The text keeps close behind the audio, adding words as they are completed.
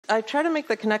I try to make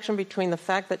the connection between the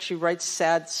fact that she writes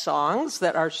sad songs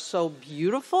that are so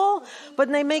beautiful,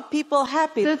 but they make people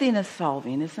happy. Soothing is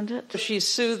solving, isn't it? She's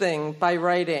soothing by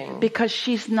writing. Because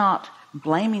she's not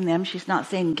blaming them. She's not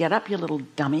saying, get up, you little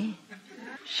dummy.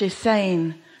 She's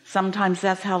saying, sometimes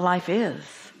that's how life is.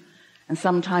 And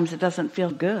sometimes it doesn't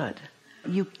feel good.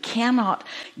 You cannot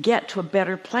get to a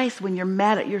better place when you're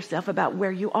mad at yourself about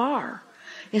where you are.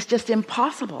 It's just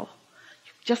impossible.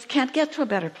 You just can't get to a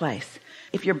better place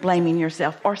if you're blaming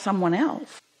yourself or someone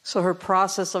else. So her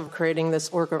process of creating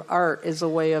this work of art is a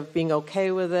way of being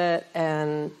okay with it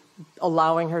and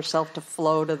allowing herself to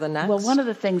flow to the next. Well, one of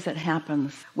the things that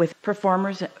happens with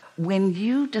performers, when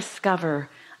you discover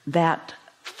that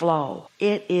flow,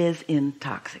 it is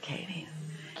intoxicating.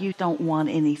 You don't want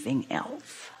anything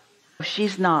else.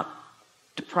 She's not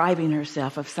depriving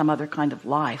herself of some other kind of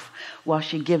life while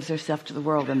she gives herself to the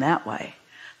world in that way.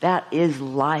 That is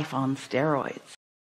life on steroids.